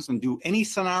 dimensions and do any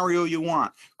scenario you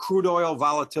want. Crude oil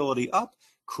volatility up,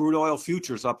 crude oil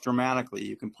futures up dramatically.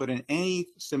 You can put in any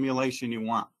simulation you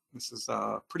want. This is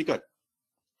pretty good.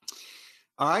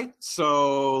 All right,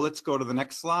 so let's go to the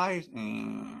next slide.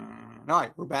 And all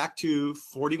right, we're back to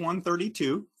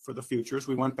 41.32 for the futures.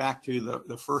 We went back to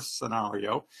the first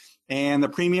scenario, and the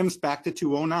premium's back to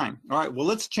 209. All right, well,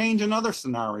 let's change another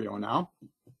scenario now.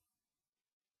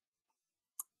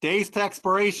 Days to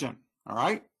expiration, all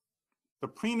right? The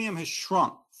premium has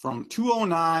shrunk from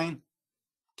 209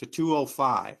 to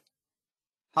 205.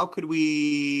 How could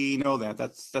we know that?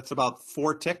 That's about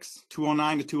 4 ticks,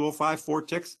 209 to 205, 4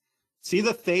 ticks. See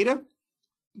the theta?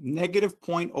 Negative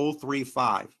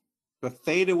 0.035. The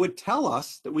theta would tell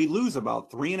us that we lose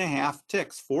about 3.5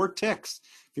 ticks, 4 ticks,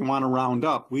 if you want to round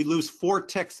up. We lose 4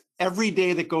 ticks every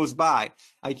day that goes by.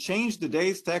 I changed the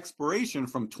days to expiration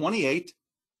from 28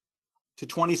 to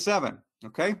 27,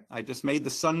 okay? I just made the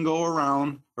sun go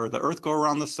around, or the earth go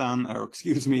around the sun, or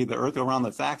excuse me, the earth go around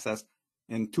its axis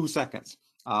in 2 seconds.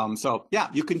 So yeah,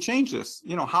 you can change this.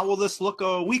 You know, how will this look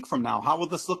a week from now? How will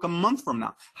this look a month from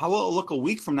now? How will it look a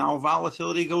week from now if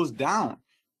volatility goes down?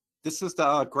 This is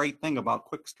the great thing about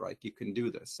QuickStrike. You can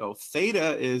do this. So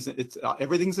theta is,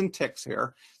 everything's in ticks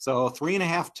here. So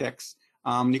 3.5 ticks.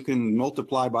 You can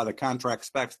multiply by the contract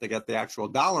specs to get the actual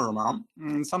dollar amount.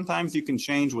 And sometimes you can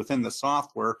change within the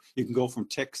software. You can go from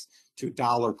ticks to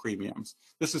dollar premiums.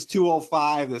 This is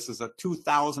 205. This is a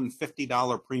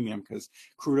 $2,050 premium because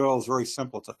crude oil is very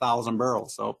simple. It's 1,000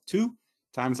 barrels. So 2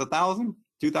 times 1,000,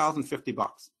 $2,050. All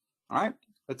right,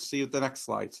 let's see what the next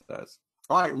slide says.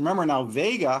 All right, remember now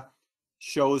Vega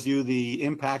shows you the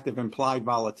impact of implied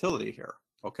volatility here,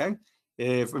 okay?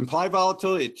 If implied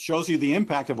volatility, it shows you the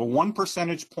impact of a 1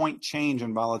 percentage point change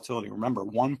in volatility. Remember,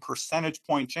 1 percentage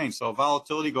point change. So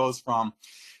volatility goes from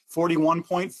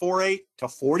 41.48 to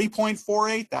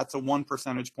 40.48, that's a 1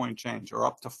 percentage point change, or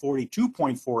up to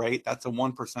 42.48, that's a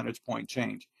 1 percentage point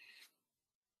change.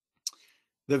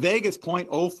 The Vegas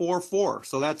 0.044,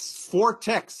 so that's 4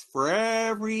 ticks. For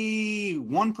every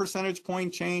 1 percentage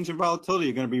point change in volatility,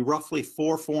 you're going to be roughly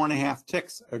 4.5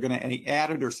 ticks are going to be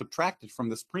added or subtracted from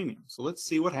this premium. So let's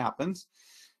see what happens.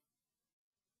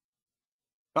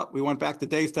 Oh, we went back to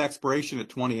days to expiration at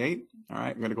 28. All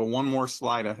right, I'm going to go one more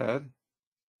slide ahead.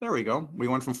 There we go. We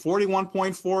went from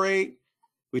 41.48.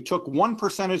 We took 1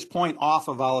 percentage point off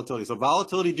of volatility. So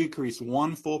volatility decreased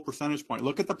 1 full percentage point.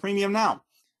 Look at the premium now.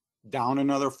 Down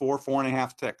another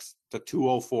 4.5 ticks to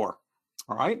 204.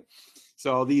 All right.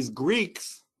 So these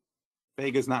Greeks,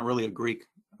 Vega is not really a Greek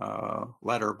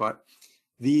letter, but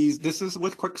this is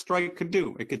what QuickStrike could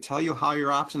do. It could tell you how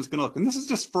your option is going to look. And this is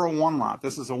just for a 1 lot.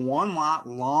 This is a 1 lot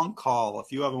long call.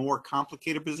 If you have a more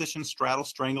complicated position, straddle,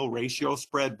 strangle, ratio,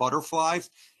 spread, butterflies,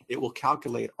 It will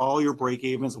calculate all your break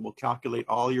evens. It will calculate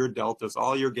all your deltas,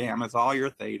 all your gammas, all your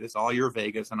thetas, all your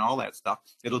vegas, and all that stuff.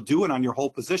 It'll do it on your whole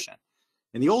position.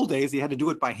 In the old days, you had to do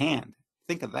it by hand.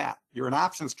 Think of that. You're an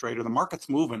options trader. The market's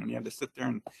moving, and you have to sit there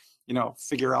and, you know,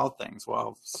 figure out things.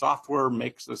 Well, software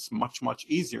makes this much, much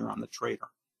easier on the trader.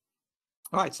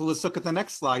 All right, so let's look at the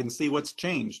next slide and see what's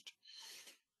changed.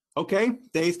 Okay,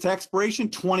 days to expiration,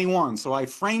 21. So I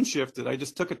frame shifted. I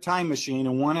just took a time machine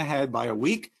and went ahead by a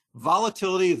week.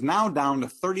 Volatility is now down to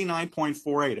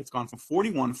 39.48. It's gone from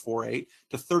 41.48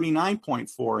 to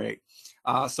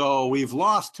 39.48. So we've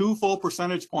lost 2 full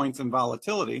percentage points in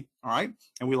volatility, all right?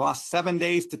 And we lost 7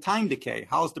 days to time decay.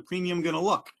 How's the premium going to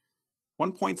look?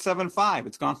 1.75.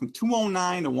 It's gone from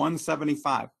 209 to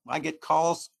 175. I get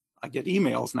calls, I get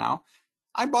emails now.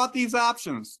 I bought these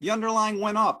options. The underlying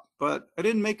went up, but I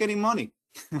didn't make any money.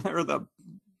 Or the,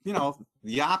 you know,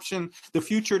 the option, the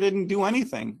future didn't do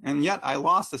anything, and yet I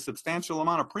lost a substantial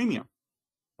amount of premium.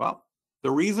 Well,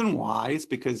 the reason why is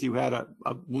because you had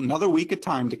another week of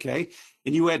time decay,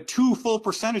 and you had 2 full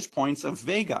percentage points of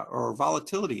vega or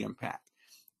volatility impact.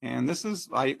 And this is,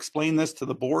 I explain this to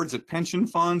the boards at pension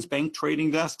funds, bank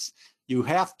trading desks. You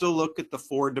have to look at the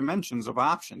 4 dimensions of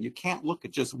option. You can't look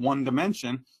at just one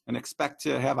dimension and expect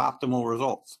to have optimal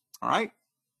results, all right?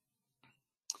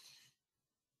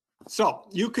 So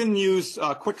you can use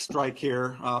QuickStrike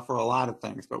here for a lot of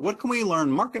things, but what can we learn?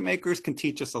 Market makers can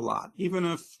teach us a lot. Even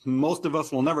if most of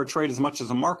us will never trade as much as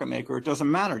a market maker, it doesn't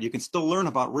matter. You can still learn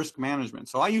about risk management.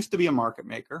 So I used to be a market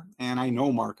maker, and I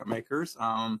know market makers.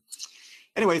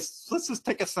 Anyways, let's just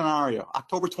take a scenario.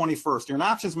 October 21st, you're an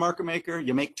options market maker.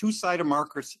 You make 2-sided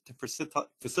markers to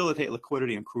facilitate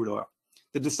liquidity in crude oil.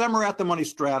 The December at the money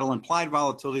straddle implied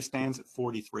volatility stands at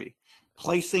 43,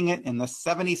 placing it in the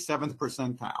 77th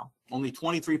percentile. Only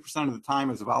 23% of the time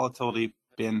has the volatility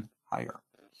been higher.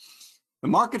 The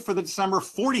market for the December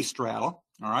 40 straddle,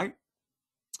 all right,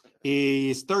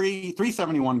 is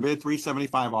 371 bid,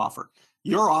 375 offer.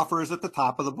 Your offer is at the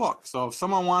top of the book. So if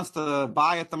someone wants to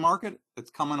buy at the market, it's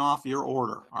coming off your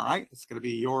order, all right? It's going to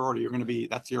be your order. You're going to be,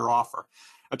 that's your offer.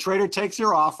 A trader takes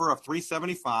your offer of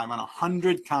 375 on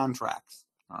 100 contracts,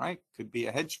 all right? Could be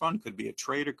a hedge fund, could be a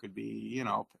trader, could be, you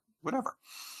know, whatever.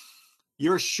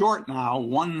 You're short now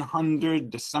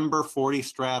 100 December 40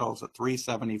 straddles at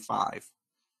 375.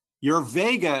 Your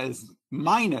vega is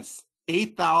minus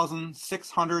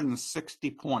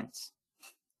 8,660 points.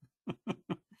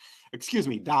 Excuse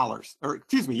me, dollars, or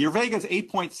excuse me, your vega is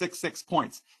 8.66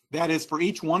 points. That is, for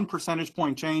each 1 percentage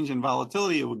point change in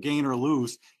volatility, it will gain or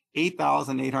lose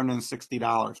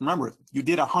 $8,860. Remember, you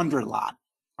did 100 lot,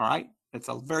 all right? It's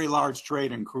a very large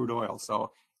trade in crude oil,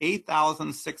 so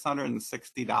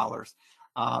 $8,660.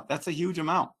 That's a huge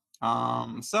amount.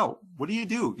 So what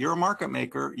do? You're a market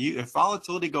maker. If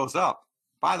volatility goes up,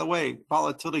 by the way,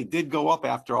 volatility did go up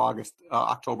after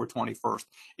October 21st.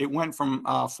 It went from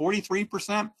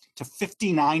 43% to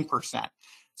 59%.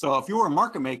 So if you were a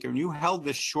market maker and you held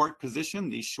this short position,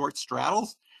 these short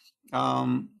straddles,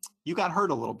 you got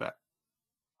hurt a little bit.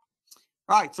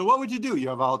 All right, so what would you do? You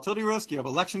have volatility risk, you have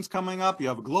elections coming up, you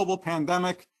have a global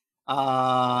pandemic.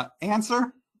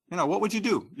 Answer, you know, what would you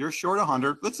do? You're short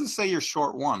 100. Let's just say you're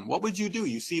short 1. What would you do?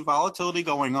 You see volatility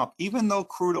going up. Even though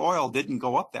crude oil didn't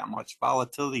go up that much,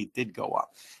 volatility did go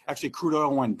up. Actually, crude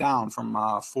oil went down from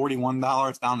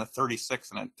 $41 down to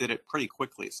 36, and it did it pretty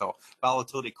quickly. So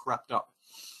volatility crept up.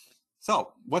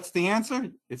 So what's the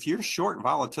answer? If you're short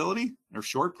volatility or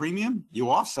short premium,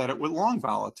 you offset it with long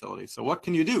volatility. So what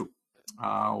can you do?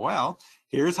 Well,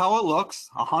 here's how it looks,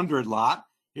 100 lot.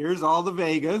 Here's all the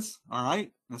vegas, all right?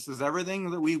 This is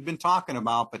everything that we've been talking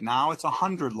about, but now it's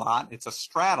 100 lot. It's a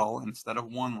straddle instead of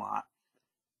 1 lot.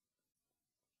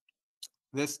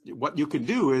 What you could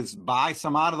do is buy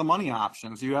some out of the money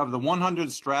options. You have the 100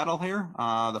 straddle here,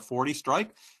 the 40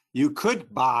 strike. You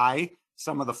could buy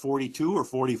some of the 42 or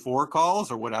 44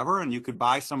 calls or whatever, and you could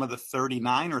buy some of the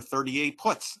 39 or 38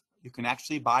 puts. You can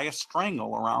actually buy a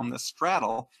strangle around the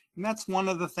straddle, and that's one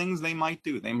of the things they might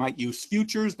do. They might use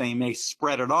futures. They may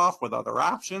spread it off with other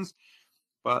options.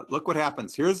 But look what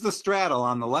happens. Here's the straddle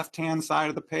on the left-hand side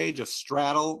of the page, a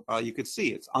straddle. You could see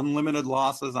it's unlimited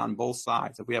losses on both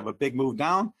sides. If we have a big move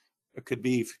down, it could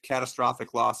be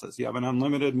catastrophic losses. You have an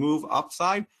unlimited move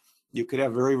upside, you could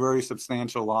have very, very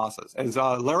substantial losses. As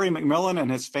Larry McMillan in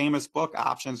his famous book,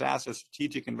 Options Asset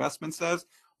Strategic Investment says,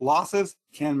 losses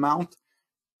can mount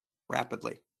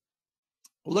rapidly.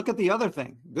 Look at the other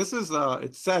thing. This is,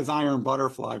 it says iron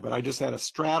butterfly, but I just had a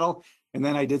straddle and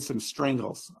then I did some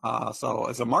strangles. So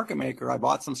as a market maker, I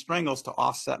bought some strangles to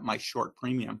offset my short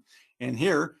premium. And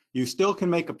here, you still can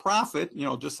make a profit, you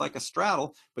know, just like a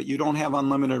straddle, but you don't have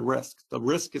unlimited risk. The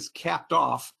risk is capped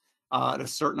off at a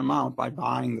certain amount by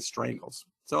buying the strangles.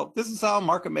 So this is how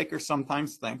market makers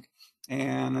sometimes think.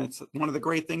 And it's one of the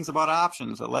great things about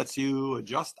options. It lets you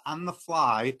adjust on the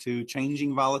fly to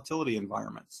changing volatility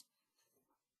environments.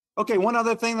 Okay, one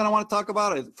other thing that I want to talk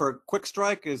about is for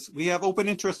QuickStrike is we have open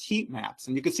interest heat maps.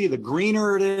 And you can see the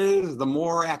greener it is, the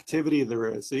more activity there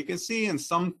is. So you can see in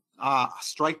some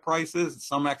strike prices,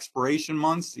 some expiration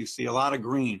months, you see a lot of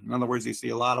green. In other words, you see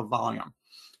a lot of volume.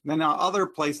 And then other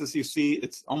places you see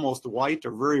it's almost white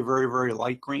or very, very, very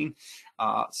light green.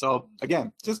 So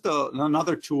again, just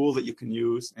another tool that you can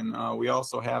use. And we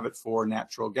also have it for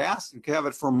natural gas. You can have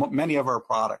it for many of our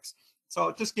products. So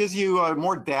it just gives you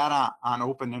more data on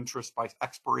open interest by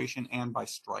expiration and by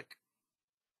strike.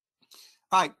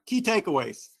 All right, key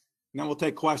takeaways. And then we'll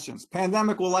take questions.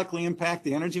 Pandemic will likely impact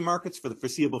the energy markets for the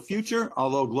foreseeable future,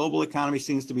 although global economy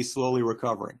seems to be slowly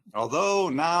recovering. Although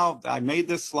now, I made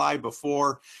this slide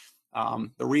before,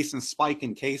 the recent spike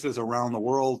in cases around the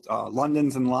world.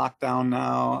 London's in lockdown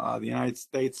now. The United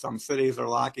States, some cities are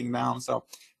locking down. So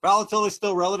volatility is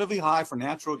still relatively high for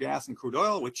natural gas and crude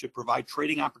oil, which should provide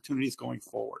trading opportunities going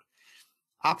forward.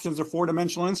 Options are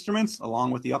four-dimensional instruments.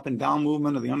 Along with the up and down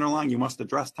movement of the underlying, you must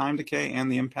address time decay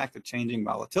and the impact of changing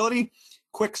volatility.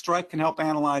 QuickStrike can help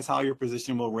analyze how your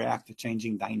position will react to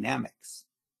changing dynamics.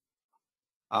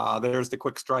 There's the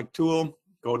QuickStrike tool.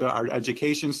 Go to our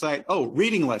education site. Oh,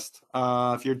 reading list.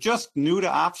 If you're just new to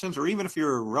options, or even if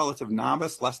you're a relative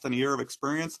novice, less than a year of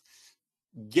experience,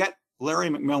 get Larry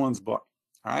McMillan's book.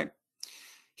 All right.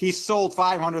 He sold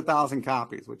 500,000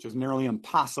 copies, which is nearly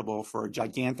impossible for a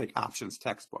gigantic options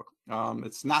textbook.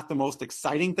 It's not the most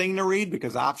exciting thing to read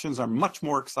because options are much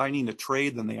more exciting to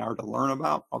trade than they are to learn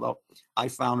about. Although I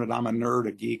found it, I'm a nerd,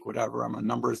 a geek, whatever. I'm a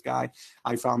numbers guy.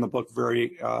 I found the book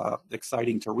very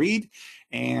exciting to read.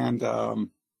 And I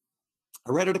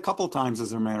read it a couple of times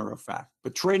as a matter of fact.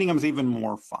 But trading them is even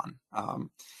more fun.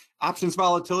 Options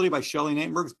Volatility by Shelley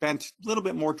Natenberg's bent a little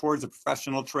bit more towards a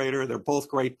professional trader. They're both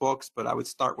great books, but I would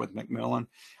start with McMillan.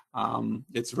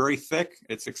 It's very thick,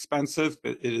 it's expensive,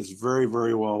 but it is very,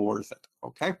 very well worth it,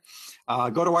 okay?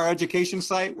 Go to our education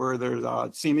site where there's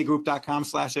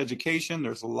cmegroup.com/education.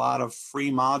 There's a lot of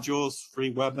free modules,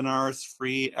 free webinars,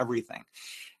 free everything.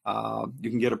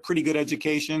 You can get a pretty good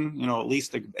education, you know, at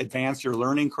least to advance your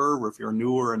learning curve, or if you're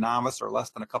new or a novice or less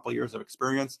than a couple of years of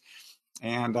experience,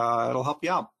 and it'll help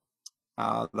you out.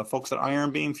 The folks at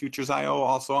Ironbeam, Futures.io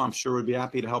also, I'm sure would be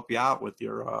happy to help you out with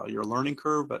your learning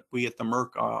curve, but we at the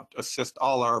Merc assist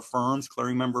all our firms,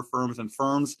 clearing member firms and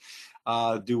firms,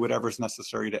 do whatever's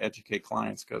necessary to educate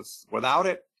clients, because without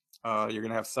it, you're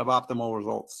gonna have suboptimal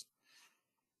results.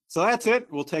 So that's it,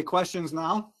 we'll take questions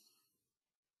now.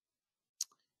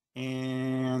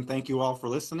 And thank you all for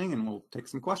listening, and we'll take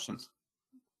some questions.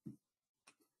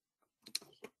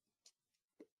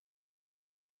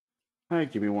 All right,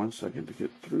 give me 1 second to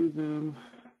get through them.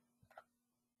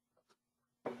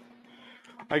 All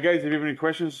right, guys, if you have any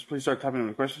questions, please start typing in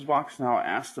the questions box, and I'll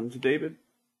ask them to David.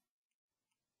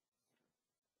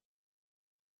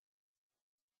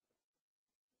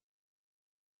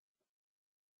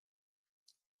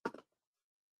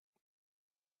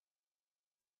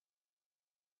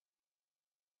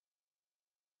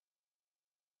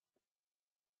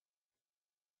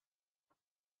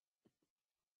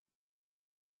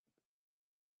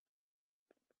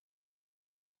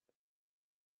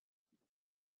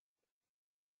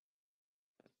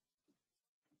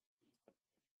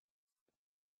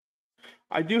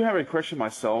 I do have a question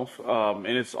myself, and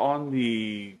it's on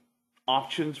the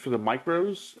options for the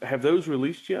micros. Have those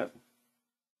released yet?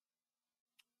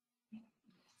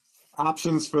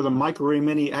 Options for the micro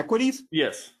mini equities?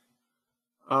 Yes.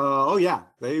 Oh yeah,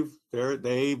 they've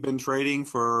been trading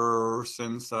for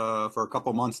a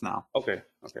couple months now. Okay.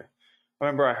 Okay. I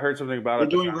remember I heard something about it.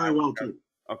 They're doing very well too.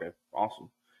 Okay. Awesome.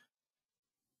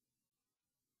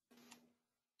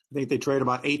 I think they trade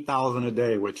about 8,000 a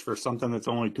day, which for something that's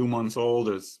only 2 months old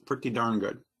is pretty darn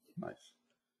good. Nice.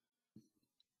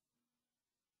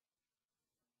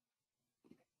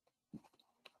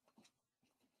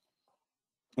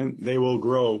 And they will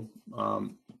grow.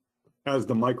 As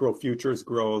the micro futures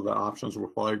grow, the options will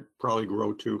probably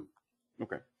grow too.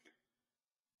 Okay.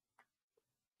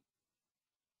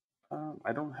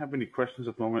 I don't have any questions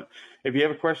at the moment. If you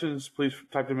have questions, please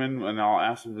type them in, and I'll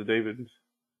ask them to David.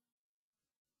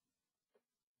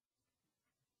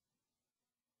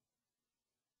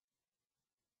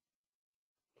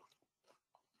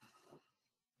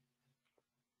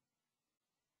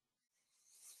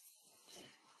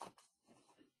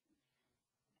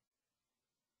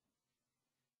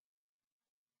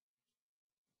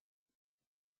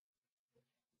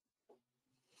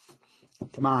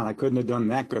 Come on, I couldn't have done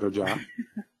that good a job.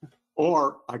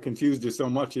 Or I confused you so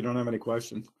much you don't have any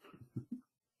questions.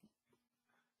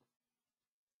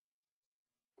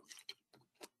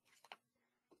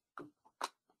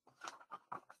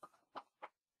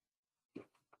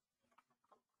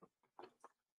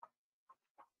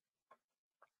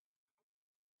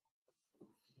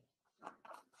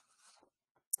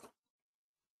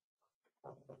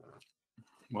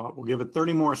 Well, we'll give it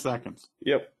 30 more seconds.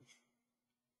 Yep.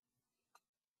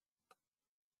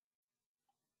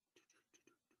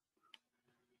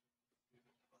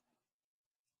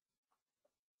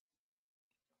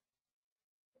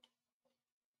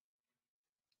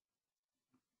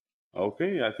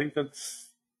 Okay, I think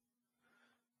that's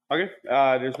okay.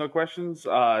 There's no questions.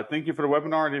 Thank you for the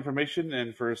webinar and information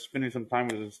and for spending some time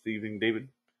with us this evening, David,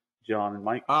 John, and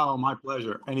Mike. Oh, my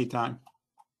pleasure. Anytime.